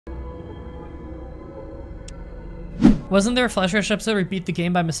Wasn't there a Flash Rush episode where we beat the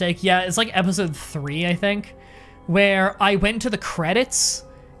game by mistake? Yeah, it's like episode 3, I think, where I went to the credits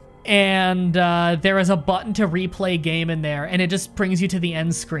and there was a button to replay game in there, and it just brings you to the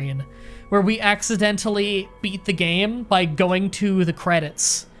end screen, where we accidentally beat the game by going to the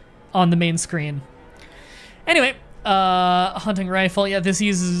credits on the main screen. Anyway, hunting rifle. Yeah, this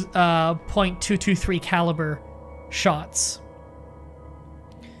uses .223 caliber shots.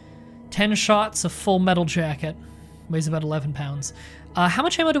 10 shots of full metal jacket. Weighs about 11 pounds. How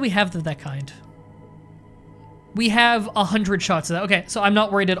much ammo do we have of that kind? We have 100 shots of that. Okay, so I'm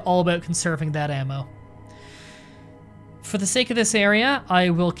not worried at all about conserving that ammo. For the sake of this area,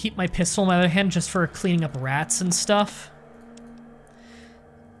 I will keep my pistol in my other hand just for cleaning up rats and stuff.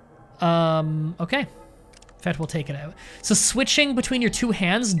 Okay. In fact, we'll take it out. So switching between your two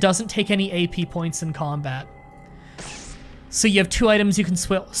hands doesn't take any AP points in combat. So you have two items you can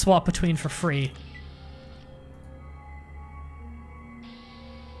swap between for free.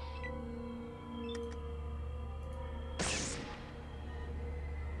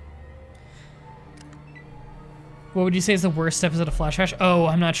 What would you say is the worst episode of Flash Rush? Oh,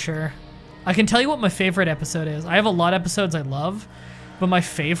 I'm not sure. I can tell you what my favorite episode is. I have a lot of episodes I love, but my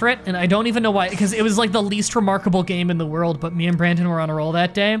favorite, and I don't even know why, because it was like the least remarkable game in the world, but me and Brandon were on a roll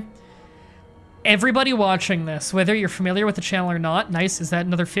that day. Everybody watching this, whether you're familiar with the channel or not, nice, is that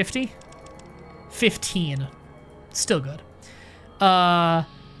another 50? 15. Still good.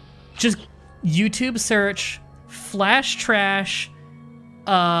 Just YouTube search Flash Trash,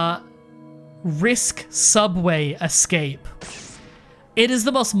 Risk Subway Escape. It is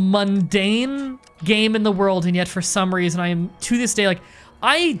the most mundane game in the world, and yet for some reason I am, to this day, like,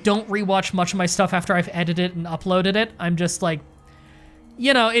 I don't rewatch much of my stuff after I've edited and uploaded it. I'm just like,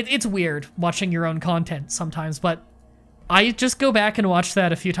 you know, it's weird watching your own content sometimes, but I just go back and watch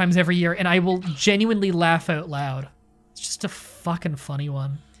that a few times every year, and I will genuinely laugh out loud. It's just a fucking funny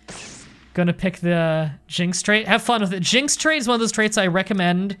one. Gonna pick the Jinx trait. Have fun with it. Jinx trait is one of those traits I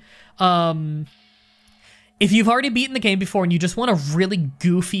recommend. If you've already beaten the game before and you just want a really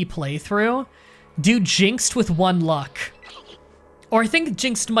goofy playthrough, do Jinxed with 1 luck. Or I think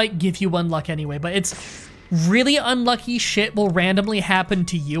Jinxed might give you 1 luck anyway, but it's really unlucky shit will randomly happen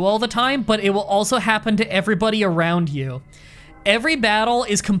to you all the time, but it will also happen to everybody around you. Every battle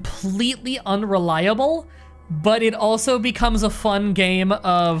is completely unreliable, but it also becomes a fun game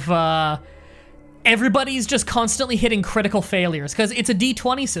of, everybody's just constantly hitting critical failures, because it's a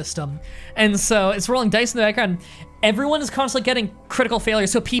D20 system, and so it's rolling dice in the background. Everyone is constantly getting critical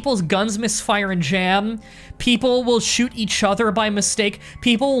failures, so people's guns misfire and jam, people will shoot each other by mistake,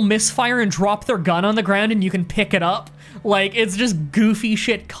 people will misfire and drop their gun on the ground and you can pick it up. Like, it's just goofy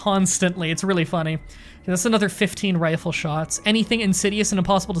shit constantly. It's really funny. That's another 15 rifle shots. Anything insidious and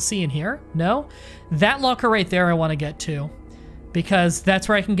impossible to see in here? No? That locker right there I want to get to, because that's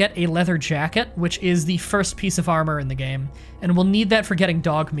where I can get a leather jacket, which is the first piece of armor in the game, and we'll need that for getting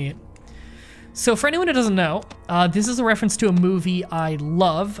dog meat. So for anyone who doesn't know, this is a reference to a movie I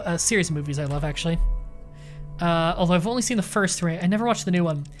love, a series of movies I love, actually. Although I've only seen the first 3, I never watched the new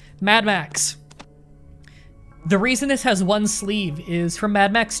one. Mad Max. The reason this has 1 sleeve is from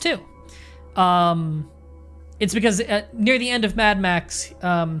Mad Max 2. It's because near the end of Mad Max,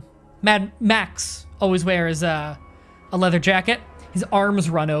 Mad Max always wears a leather jacket. His arms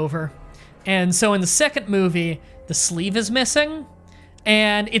run over. And so in the second movie, the sleeve is missing.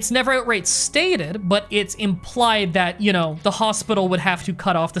 And it's never outright stated, but it's implied that, you know, the hospital would have to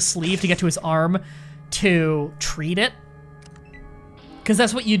cut off the sleeve to get to his arm to treat it. Because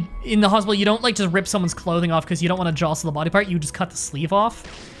that's what you, in the hospital, you don't like just rip someone's clothing off because you don't want to jostle the body part, you just cut the sleeve off.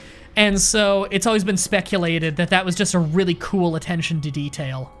 And so it's always been speculated that that was just a really cool attention to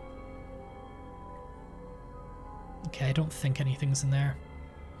detail. Okay, I don't think anything's in there.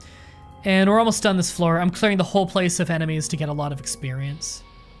 And we're almost done this floor. I'm clearing the whole place of enemies to get a lot of experience.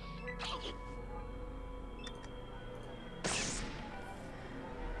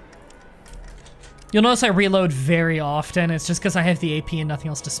 You'll notice I reload very often. It's just because I have the AP and nothing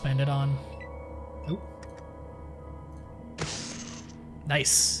else to spend it on. Oh.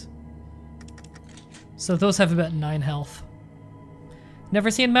 Nice. So those have about 9 health. Never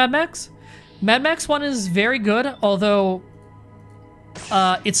seen Mad Max? Mad Max 1 is very good, although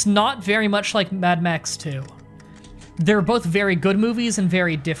it's not very much like Mad Max 2. They're both very good movies and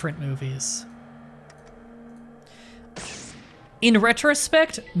very different movies. In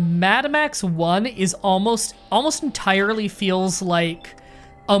retrospect, Mad Max 1 is almost entirely feels like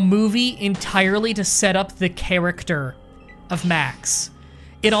a movie entirely to set up the character of Max.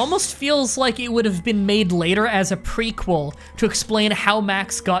 It almost feels like it would have been made later as a prequel to explain how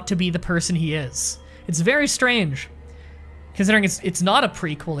Max got to be the person he is. It's very strange. Considering it's not a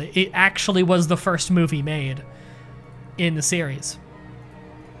prequel, it actually was the first movie made in the series.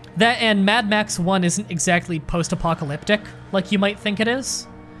 That and Mad Max 1 isn't exactly post-apocalyptic like you might think it is.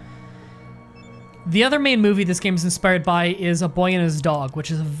 The other main movie this game is inspired by is A Boy and His Dog, which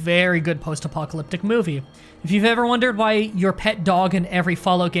is a very good post-apocalyptic movie. If you've ever wondered why your pet dog in every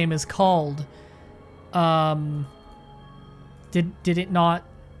Fallout game is called, did it not?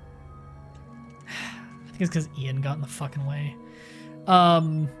 I think it's because Ian got in the fucking way.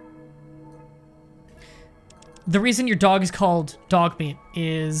 The reason your dog is called dog meat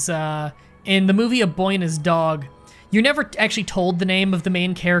is in the movie A Boy and His Dog, you're never actually told the name of the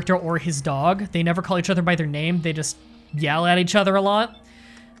main character or his dog. They never call each other by their name. They just yell at each other a lot.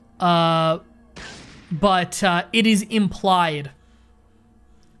 But it is implied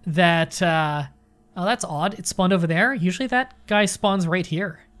that... oh, that's odd. It spawned over there. Usually that guy spawns right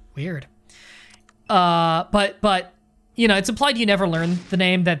here. Weird. But you know, it's implied you never learn the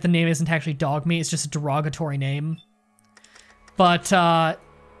name, that the name isn't actually dog meat. It's just a derogatory name. But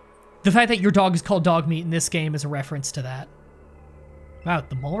the fact that your dog is called dog meat in this game is a reference to that. Wow,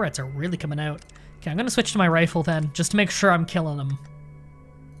 the mole rats are really coming out. Okay, I'm gonna switch to my rifle then, just to make sure I'm killing them.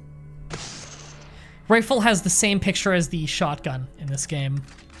 Rifle has the same picture as the shotgun in this game.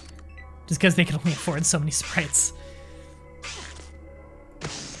 Just because they can only afford so many sprites.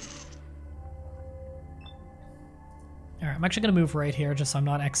 Alright, I'm actually gonna move right here just so I'm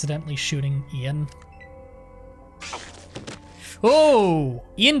not accidentally shooting Ian. Oh!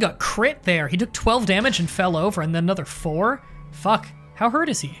 Ian got crit there. He took 12 damage and fell over, and then another 4? Fuck. How hurt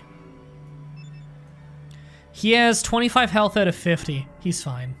is he? He has 25 health out of 50. He's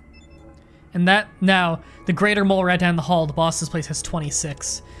fine. And that, now, the greater mole rat down the hall, the boss's place, has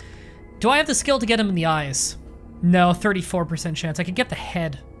 26. Do I have the skill to get him in the eyes? No, 34% chance. I could get the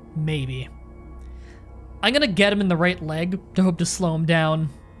head, maybe. I'm gonna get him in the right leg to hope to slow him down.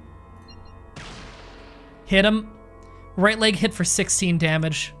 Hit him. Right leg hit for 16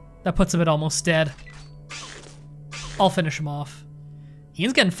 damage. That puts him at almost dead. I'll finish him off.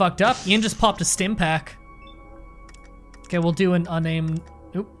 Ian's getting fucked up. Ian just popped a stim pack. Okay, we'll do an unnamed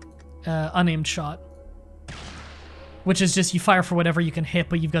shot. Which is just you fire for whatever you can hit,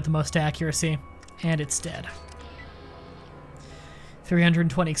 but you've got the most accuracy. And it's dead.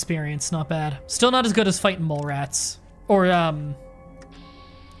 320 experience, not bad. Still not as good as fighting mole rats. Or, oh,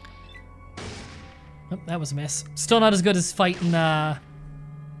 that was a miss. Still not as good as fighting,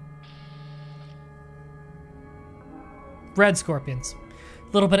 red scorpions.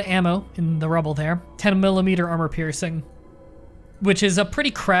 A little bit of ammo in the rubble there. 10mm armor piercing. Which is a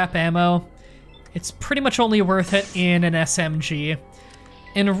pretty crap ammo. It's pretty much only worth it in an SMG.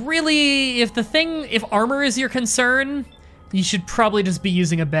 And really, if armor is your concern, you should probably just be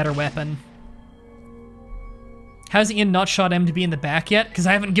using a better weapon. How's Ian not shot M to be in the back yet? Because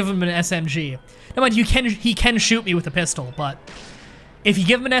I haven't given him an SMG. Now mind you, he can shoot me with a pistol, but if you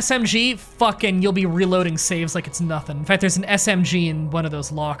give him an SMG, fucking you'll be reloading saves like it's nothing. In fact, there's an SMG in one of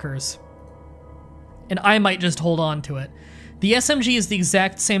those lockers. And I might just hold on to it. The SMG is the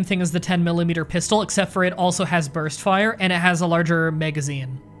exact same thing as the 10mm pistol, except for it also has burst fire, and it has a larger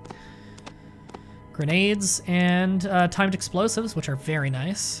magazine. Grenades and timed explosives, which are very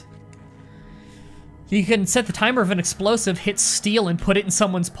nice. You can set the timer of an explosive, hit steel, and put it in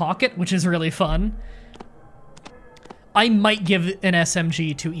someone's pocket, which is really fun. I might give an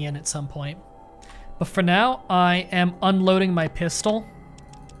SMG to Ian at some point. But for now, I am unloading my pistol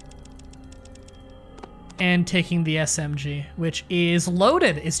and taking the SMG, which is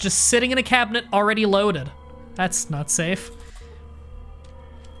loaded. It's just sitting in a cabinet already loaded. That's not safe.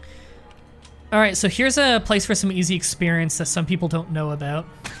 All right, so here's a place for some easy experience that some people don't know about.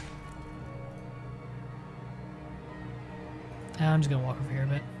 I'm just gonna walk over here a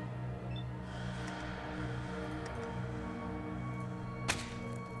bit.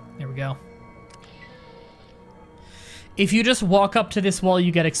 There we go. If you just walk up to this wall,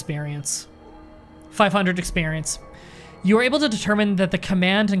 you get experience. 500 experience. You are able to determine that the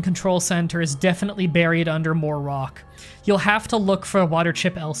command and control center is definitely buried under more rock. You'll have to look for a water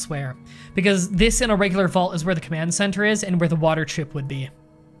chip elsewhere, because this in a regular vault is where the command center is and where the water chip would be.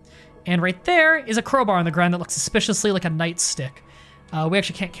 And right there is a crowbar on the ground that looks suspiciously like a nightstick. We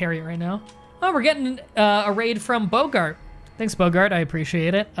actually can't carry it right now. Oh, we're getting a raid from Bogart. Thanks, Bogart. I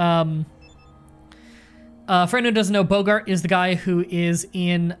appreciate it. For anyone who doesn't know, Bogart is the guy who is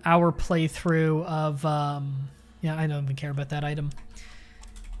in our playthrough of... yeah, I don't even care about that item.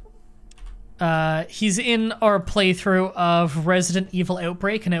 He's in our playthrough of Resident Evil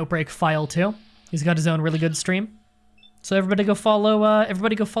Outbreak and Outbreak File 2. He's got his own really good stream. So everybody go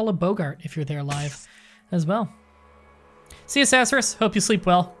follow Bogart if you're there live as well. See you, Sassarus. Hope you sleep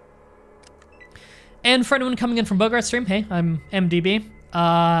well. And for anyone coming in from Bogart stream, hey, I'm MDB.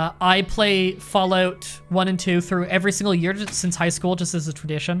 I play Fallout 1 and 2 through every single year since high school, just as a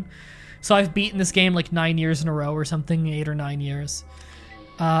tradition. So I've beaten this game like 9 years in a row or something, 8 or 9 years.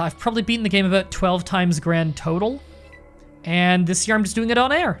 I've probably beaten the game about 12 times grand total. And this year I'm just doing it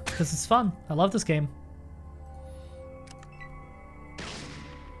on air, because it's fun. I love this game.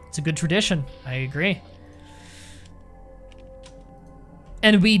 It's a good tradition, I agree.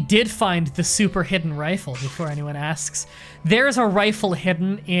 And we did find the super hidden rifle, before anyone asks. There's a rifle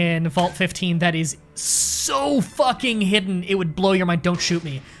hidden in Vault 15 that is so fucking hidden, it would blow your mind. Don't shoot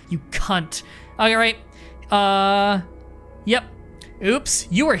me, you cunt. All right, yep. Oops,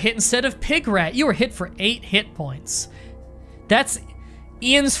 you were hit instead of Pig Rat. You were hit for 8 hit points. That's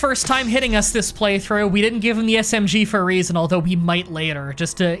Ian's first time hitting us this playthrough. We didn't give him the SMG for a reason, although we might later,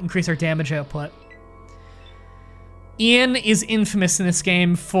 just to increase our damage output. Ian is infamous in this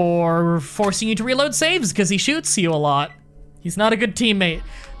game for forcing you to reload saves because he shoots you a lot. He's not a good teammate.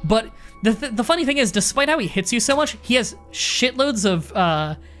 But the funny thing is, despite how he hits you so much, he has shitloads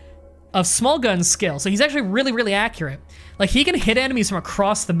of small gun skill. So he's actually really, really accurate. Like, he can hit enemies from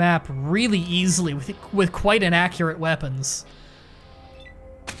across the map really easily with quite inaccurate weapons.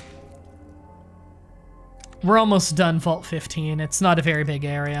 We're almost done Vault 15. It's not a very big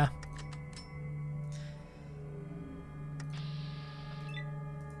area.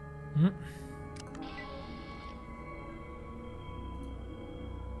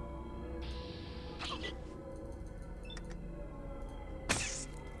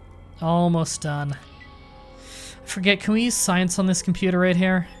 Almost done. I forget, can we use science on this computer right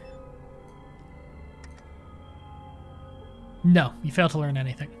here? No, you failed to learn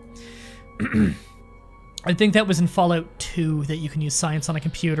anything. I think that was in Fallout 2 that you can use science on a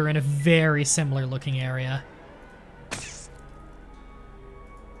computer in a very similar looking area.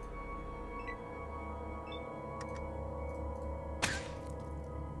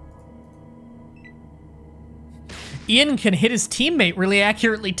 Ian can hit his teammate really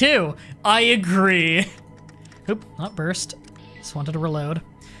accurately too. I agree. Oop, not burst. Just wanted to reload.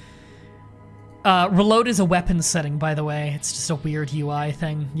 Reload is a weapon setting, by the way. It's just a weird UI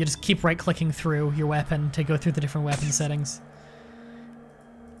thing. You just keep right-clicking through your weapon to go through the different weapon settings.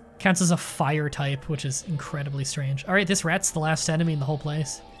 Counts as a fire type, which is incredibly strange. All right, this rat's the last enemy in the whole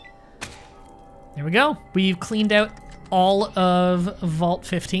place. There we go. We've cleaned out all of Vault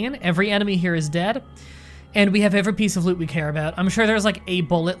 15. Every enemy here is dead. And we have every piece of loot we care about. I'm sure there's like a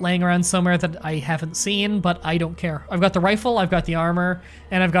bullet laying around somewhere that I haven't seen, but I don't care. I've got the rifle, I've got the armor,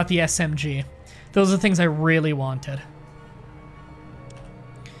 and I've got the SMG. Those are the things I really wanted.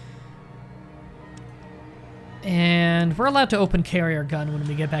 And we're allowed to open carry our gun when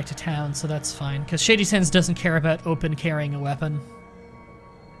we get back to town, so that's fine. Because Shady Sands doesn't care about open carrying a weapon.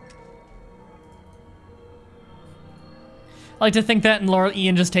 I like to think that, and Laurel,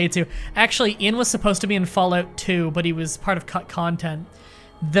 Ian just hates you. Actually, Ian was supposed to be in Fallout 2, but he was part of cut content.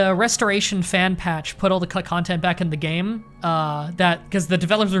 The Restoration fan patch put all the cut content back in the game, because the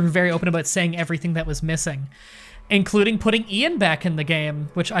developers were very open about saying everything that was missing, including putting Ian back in the game,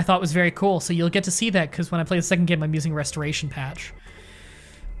 which I thought was very cool. So you'll get to see that, because when I play the second game, I'm using Restoration patch.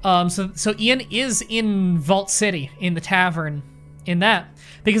 So Ian is in Vault City, in the tavern, in that.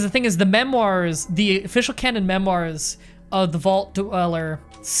 Because the thing is, the memoirs, the official canon memoirs of the Vault Dweller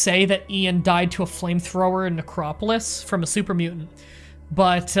say that Ian died to a flamethrower in Necropolis from a super mutant.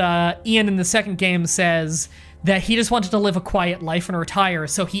 But Ian in the second game says that he just wanted to live a quiet life and retire,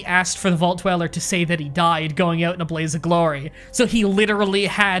 so he asked for the Vault Dweller to say that he died going out in a blaze of glory. So he literally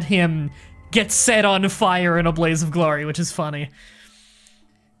had him get set on fire in a blaze of glory, which is funny.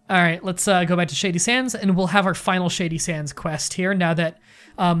 All right, let's go back to Shady Sands, and we'll have our final Shady Sands quest here now that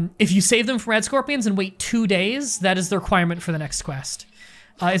if you save them from Red Scorpions and wait 2 days, that is the requirement for the next quest.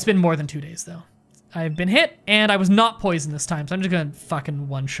 It's been more than 2 days, though. I've been hit, and I was not poisoned this time, so I'm just gonna fucking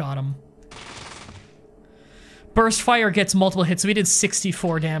one-shot him. Burst Fire gets multiple hits, so we did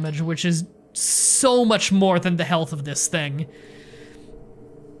 64 damage, which is so much more than the health of this thing.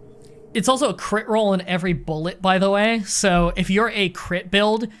 It's also a crit roll in every bullet, by the way, so if you're a crit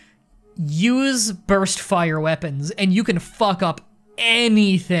build, use Burst Fire weapons, and you can fuck up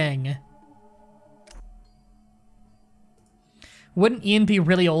anything. Wouldn't Ian be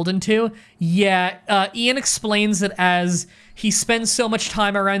really old in 2? Yeah, Ian explains it as he spends so much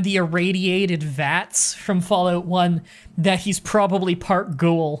time around the irradiated vats from Fallout 1 that he's probably part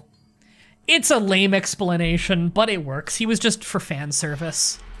ghoul. It's a lame explanation, but it works. He was just for fan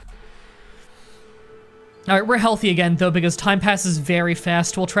service. Alright, we're healthy again, though, because time passes very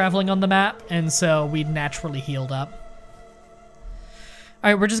fast while traveling on the map, and so we naturally healed up. All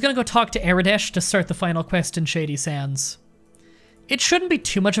right, we're just gonna go talk to Aradesh to start the final quest in Shady Sands. It shouldn't be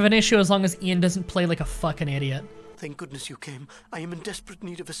too much of an issue as long as Ian doesn't play like a fucking idiot. Thank goodness you came. I am in desperate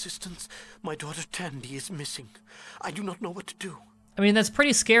need of assistance. My daughter Tandy is missing. I do not know what to do. I mean, that's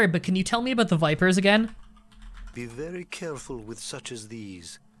pretty scary, but can you tell me about the Vipers again? Be very careful with such as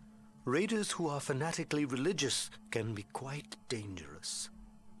these. Raiders who are fanatically religious can be quite dangerous.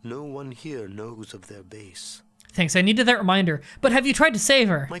 No one here knows of their base. Thanks, I needed that reminder. But have you tried to save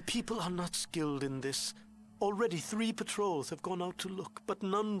her? My people are not skilled in this. Already 3 patrols have gone out to look, but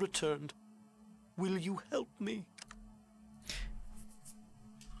none returned. Will you help me?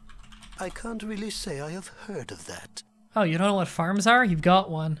 I can't really say I have heard of that. Oh, you don't know what farms are? You've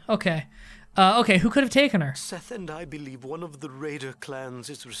got one. Okay. Okay, who could have taken her? Seth and I believe one of the raider clans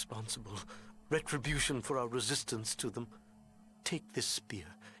is responsible. Retribution for our resistance to them. Take this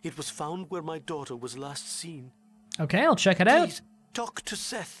spear. It was found where my daughter was last seen. Okay, I'll check it out. Please, talk to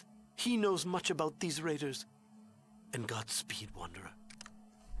Seth. He knows much about these raiders. And Godspeed, Wanderer.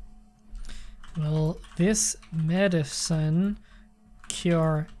 Will this medicine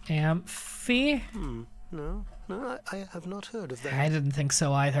cure Amphi? No, I have not heard of that. I didn't think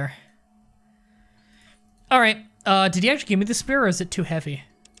so either. Alright, did he actually give me the spear or is it too heavy?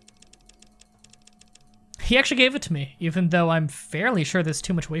 He actually gave it to me, even though I'm fairly sure there's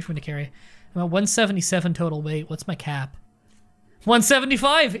too much weight for me to carry. I'm at 177 total weight. What's my cap?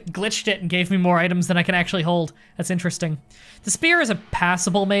 175! Glitched it and gave me more items than I can actually hold. That's interesting. The spear is a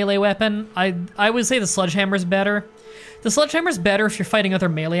passable melee weapon. I would say the sledgehammer's better. The sledgehammer's better if you're fighting other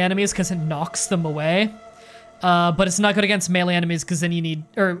melee enemies because it knocks them away. But it's not good against melee enemies because then you need,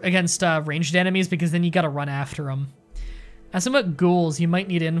 or against ranged enemies because then you gotta run after them. As about ghouls, you might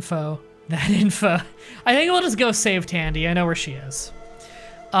need info. That info. I think we'll just go save Tandy. I know where she is.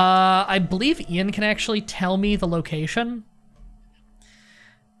 I believe Ian can actually tell me the location.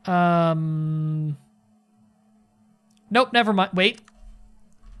 Nope, never mind. Wait.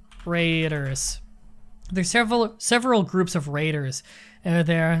 Raiders. There's several groups of raiders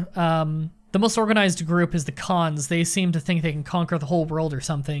there. The most organized group is the Khans. They seem to think they can conquer the whole world or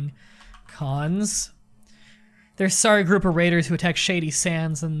something. Khans? They're a sorry group of raiders who attack Shady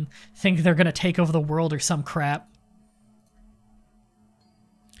Sands and think they're gonna take over the world or some crap.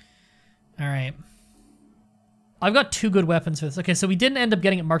 Alright. I've got 2 good weapons for this. Okay, so we didn't end up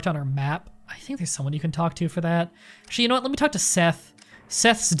getting it marked on our map. I think there's someone you can talk to for that. Actually, you know what? Let me talk to Seth.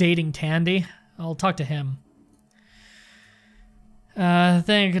 Seth's dating Tandy. I'll talk to him.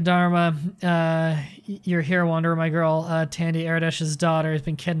 Thank you, Dharma. You're here, Wanderer, my girl. Tandy Aradesh's daughter has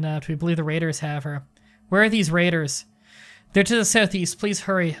been kidnapped. We believe the raiders have her. Where are these raiders? They're to the southeast. Please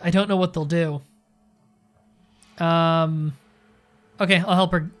hurry. I don't know what they'll do. Okay, I'll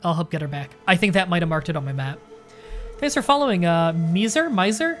help her. I'll help get her back. I think that might have marked it on my map. Thanks for following, Miser?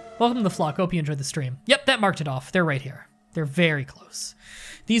 Welcome to the flock. Hope you enjoyed the stream. Yep, that marked it off. They're right here. They're very close.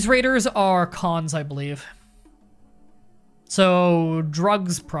 These raiders are Khans, I believe. So,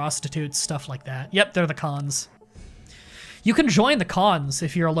 drugs, prostitutes, stuff like that. Yep, they're the Khans. You can join the Khans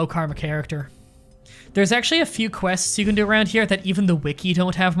if you're a low karma character. There's actually a few quests you can do around here that even the wiki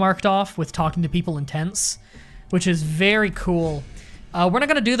don't have marked off with talking to people in tents, which is very cool. We're not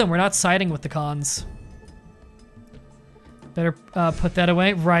gonna do them. We're not siding with the Khans. Better put that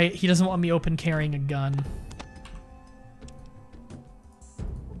away. Right, he doesn't want me open carrying a gun.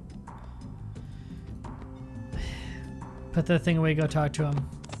 Put that thing away, go talk to him.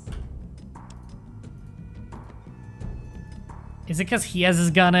 Is it because he has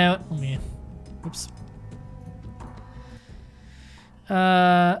his gun out? Let me... Oops.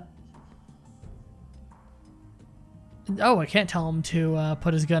 Oh, I can't tell him to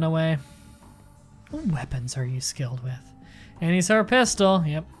put his gun away. What weapons are you skilled with? Any-sort pistol.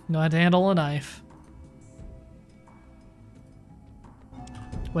 Yep, know how to handle a knife.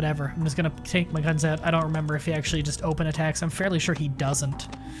 Whatever, I'm just gonna take my guns out. I don't remember if he actually just open attacks. I'm fairly sure he doesn't.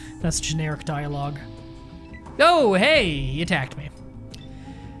 That's generic dialogue. Oh, hey, he attacked me.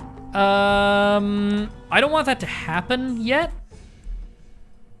 I don't want that to happen yet.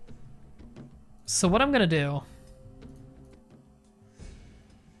 So what I'm gonna do...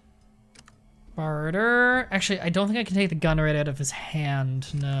 Barter. Actually, I don't think I can take the gun right out of his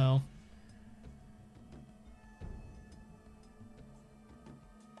hand, no.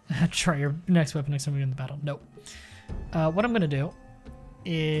 Try your next weapon next time we're in the battle. Nope. What I'm gonna do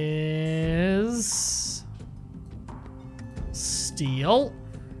is steal.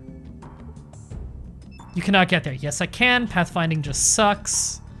 You cannot get there. Yes, I can. Pathfinding just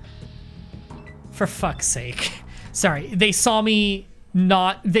sucks. For fuck's sake. Sorry, they saw me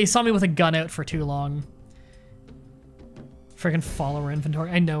with a gun out for too long. Freaking follower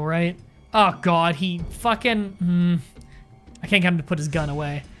inventory. I know, right? Oh god, he fucking... I can't get him to put his gun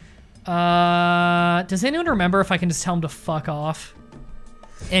away. Does anyone remember if I can just tell him to fuck off?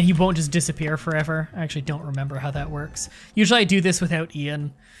 And he won't just disappear forever? I actually don't remember how that works. Usually I do this without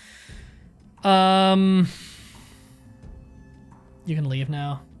Ian. You can leave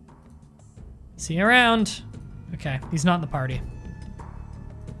now. See you around. Okay, he's not in the party.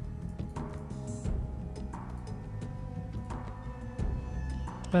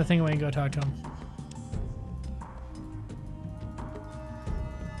 But I think I'm gonna go talk to him.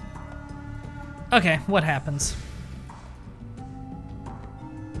 Okay, what happens?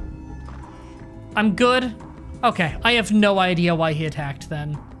 I'm good. Okay, I have no idea why he attacked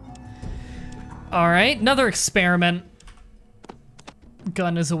then. Alright, another experiment.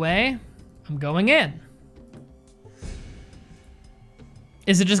 Gun is away. I'm going in.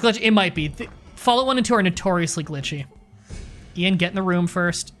 Is it just glitchy? It might be. Fallout 1 and 2 are notoriously glitchy. Ian, get in the room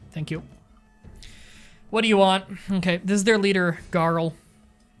first. Thank you. What do you want? Okay, this is their leader, Garl.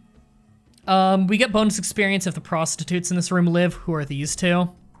 We get bonus experience if the prostitutes in this room live, who are these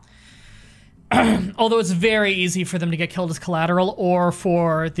two. Although it's very easy for them to get killed as collateral, or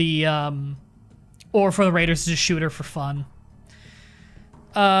for the raiders to just shoot her for fun.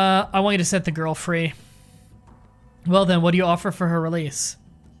 I want you to set the girl free. Well then, what do you offer for her release?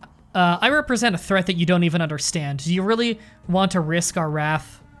 I represent a threat that you don't even understand. Do you really want to risk our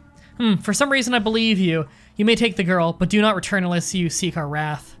wrath? For some reason I believe you. You may take the girl, but do not return unless you seek our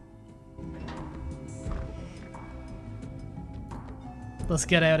wrath. Let's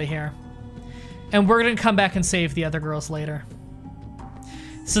get out of here. And we're gonna come back and save the other girls later.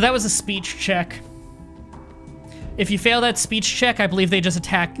 So that was a speech check. If you fail that speech check, I believe they just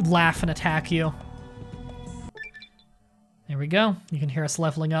laugh and attack you. There we go. You can hear us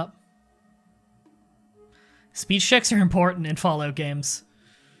leveling up. Speech checks are important in Fallout games.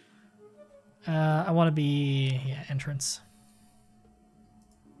 I want to be... yeah, entrance.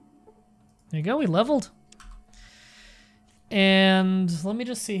 There you go, we leveled. And let me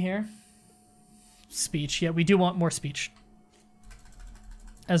just see here. Speech, yeah, we do want more speech.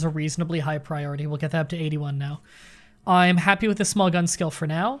 As a reasonably high priority. We'll get that up to 81 now. I'm happy with the small gun skill for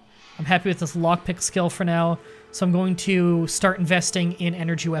now. I'm happy with this lockpick skill for now. So I'm going to start investing in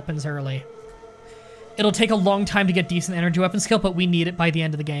energy weapons early. It'll take a long time to get decent energy weapon skill, but we need it by the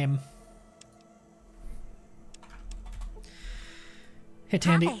end of the game. Hey,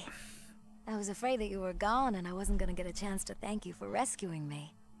 Tandy. Hi. I was afraid that you were gone and I wasn't gonna get a chance to thank you for rescuing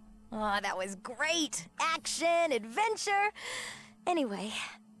me. Oh, that was great! Action, adventure! Anyway,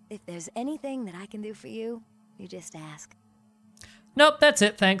 if there's anything that I can do for you, you just ask. Nope, that's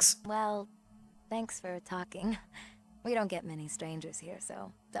it, thanks. Well, thanks for talking. We don't get many strangers here,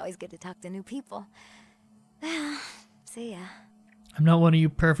 so it's always good to talk to new people. See ya. I'm not one of you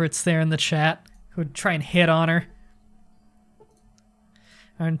perverts there in the chat who would try and hit on her.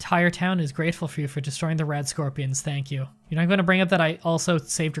 Our entire town is grateful for you for destroying the rad scorpions, thank you. You're not going to bring up that I also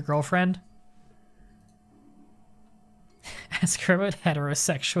saved your girlfriend? Ask her about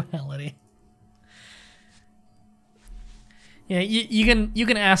heterosexuality. Yeah, you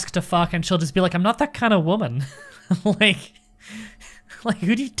can ask to fuck and she'll just be like, I'm not that kind of woman. like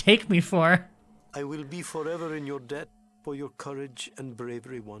who do you take me for? I will be forever in your debt for your courage and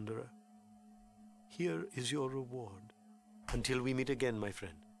bravery, Wanderer. Here is your reward. Until we meet again, my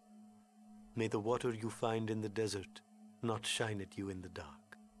friend. May the water you find in the desert not shine at you in the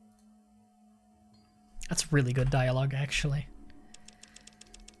dark. That's really good dialogue, actually.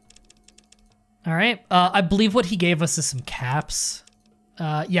 All right, I believe what he gave us is some caps.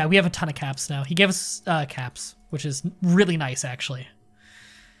 Yeah, we have a ton of caps now. He gave us caps, which is really nice, actually.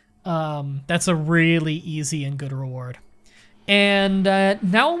 That's a really easy and good reward. And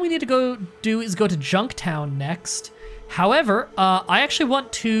now all we need to go do is go to Junktown next. However, I actually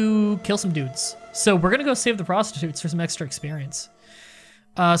want to kill some dudes. So we're gonna go save the prostitutes for some extra experience.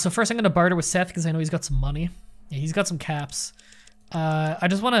 So first I'm gonna barter with Seth because I know he's got some money. Yeah, he's got some caps. I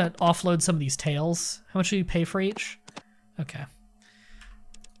just want to offload some of these tails. How much do you pay for each? Okay.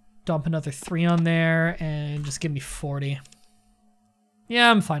 Dump another 3 on there and just give me 40. Yeah,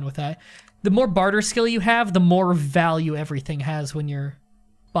 I'm fine with that. The more barter skill you have, the more value everything has when you're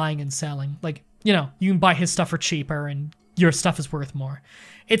buying and selling. Like, you know, you can buy his stuff for cheaper and your stuff is worth more.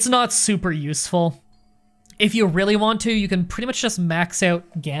 It's not super useful. If you really want to, you can pretty much just max out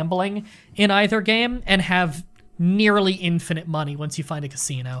gambling in either game and have nearly infinite money once you find a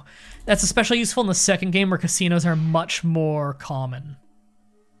casino. That's especially useful in the second game where casinos are much more common.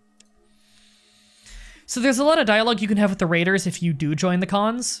 So there's a lot of dialogue you can have with the raiders if you do join the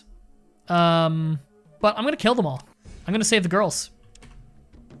cons. But I'm gonna kill them all. I'm gonna save the girls.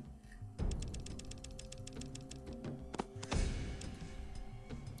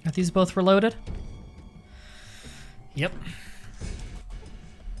 Are these both reloaded? Yep.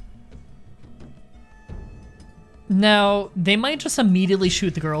 Now, they might just immediately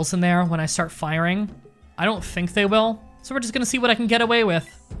shoot the girls in there when I start firing. I don't think they will, so we're just gonna see what I can get away with.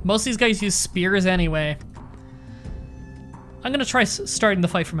 Most of these guys use spears anyway. I'm gonna try starting the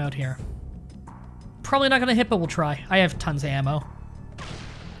fight from out here. Probably not gonna hit, but we'll try. I have tons of ammo.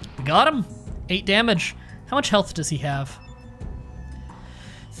 We got him. 8 damage. How much health does he have?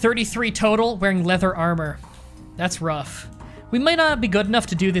 33 total, wearing leather armor. That's rough. We might not be good enough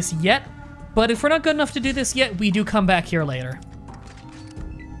to do this yet, but if we're not good enough to do this yet, we do come back here later.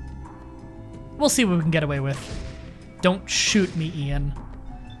 We'll see what we can get away with. Don't shoot me, Ian.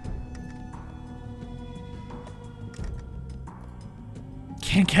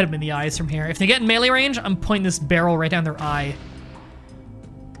 Can't get him in the eyes from here. If they get in melee range, I'm pointing this barrel right down their eye.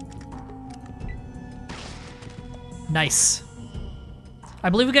 Nice. I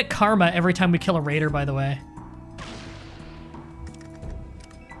believe we get karma every time we kill a raider, by the way.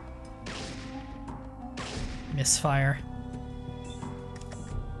 Misfire.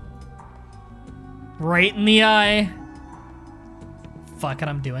 Right in the eye. Fuck it,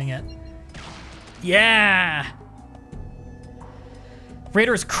 I'm doing it. Yeah!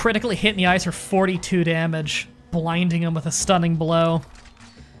 Raider is critically hit in the eyes for 42 damage, blinding him with a stunning blow.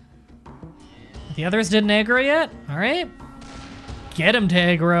 The others didn't aggro yet? Alright. Get him to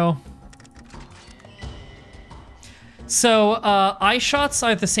aggro. So, eye shots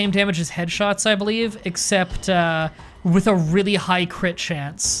are the same damage as headshots, I believe, except with a really high crit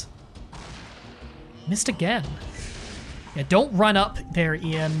chance. Missed again. Yeah, don't run up there,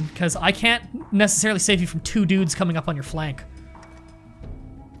 Ian, because I can't necessarily save you from 2 dudes coming up on your flank.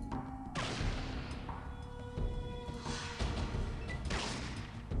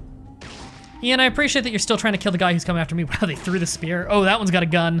 Ian, I appreciate that you're still trying to kill the guy who's coming after me. Wow, they threw the spear. Oh, that one's got a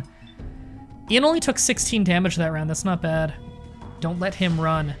gun. Ian only took 16 damage that round. That's not bad. Don't let him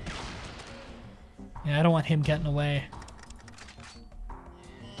run. Yeah, I don't want him getting away.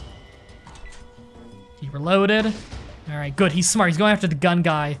 He reloaded. All right, good. He's smart. He's going after the gun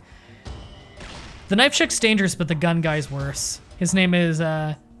guy. The knife chick's dangerous, but the gun guy's worse. His name is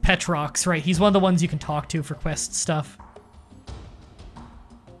Petrox, right? He's one of the ones you can talk to for quest stuff.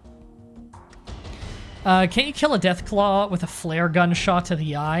 Can't you kill a Deathclaw with a flare gun shot to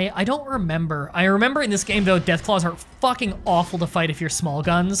the eye? I don't remember. I remember in this game, though, Deathclaws are fucking awful to fight if you're small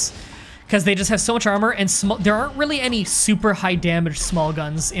guns, because they just have so much armor, and there aren't really any super high damage small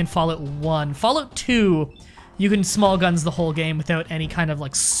guns in Fallout 1. Fallout 2, you can small guns the whole game without any kind of,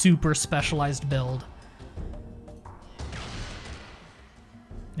 like, super specialized build.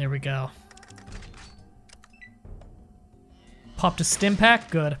 There we go. Popped a stim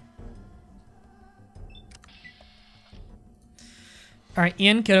pack? Good. All right,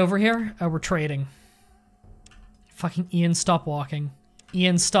 Ian, get over here. We're trading. Fucking Ian, stop walking.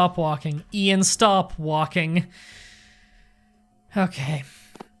 Ian, stop walking. Ian, stop walking. Okay.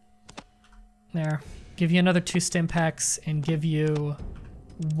 There. Give you another 2 stim packs and give you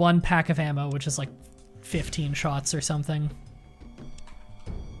 1 pack of ammo, which is like 15 shots or something.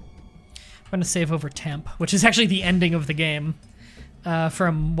 I'm gonna save over temp, which is actually the ending of the game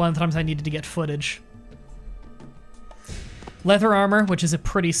from one of the times I needed to get footage. Leather armor, which is a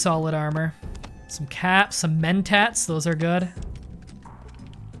pretty solid armor. Some caps, some mentats, those are good.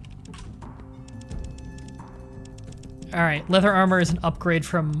 Alright, leather armor is an upgrade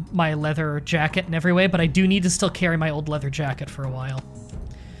from my leather jacket in every way, but I do need to still carry my old leather jacket for a while.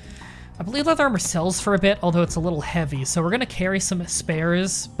 I believe leather armor sells for a bit, although it's a little heavy, so we're gonna carry some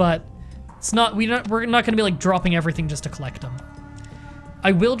spares, but it's not, we're not gonna be like dropping everything just to collect them.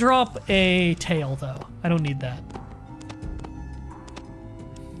 I will drop a tail though. I don't need that.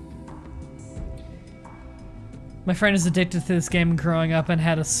 My friend is addicted to this game growing up and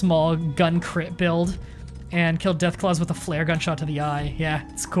had a small gun crit build and killed Deathclaws with a flare gun shot to the eye. Yeah,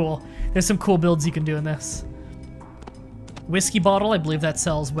 it's cool. There's some cool builds you can do in this. Whiskey bottle, I believe that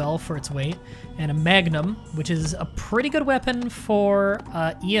sells well for its weight. And a magnum, which is a pretty good weapon for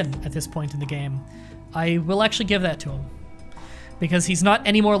Ian at this point in the game. I will actually give that to him, because he's not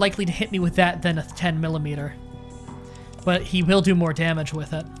any more likely to hit me with that than a 10mm. But he will do more damage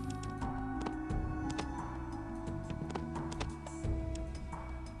with it.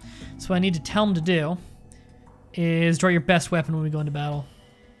 So what I need to tell him to do is draw your best weapon when we go into battle.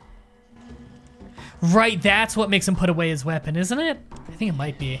 Right, that's what makes him put away his weapon, isn't it? I think it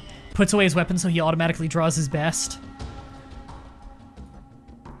might be. Puts away his weapon so he automatically draws his best.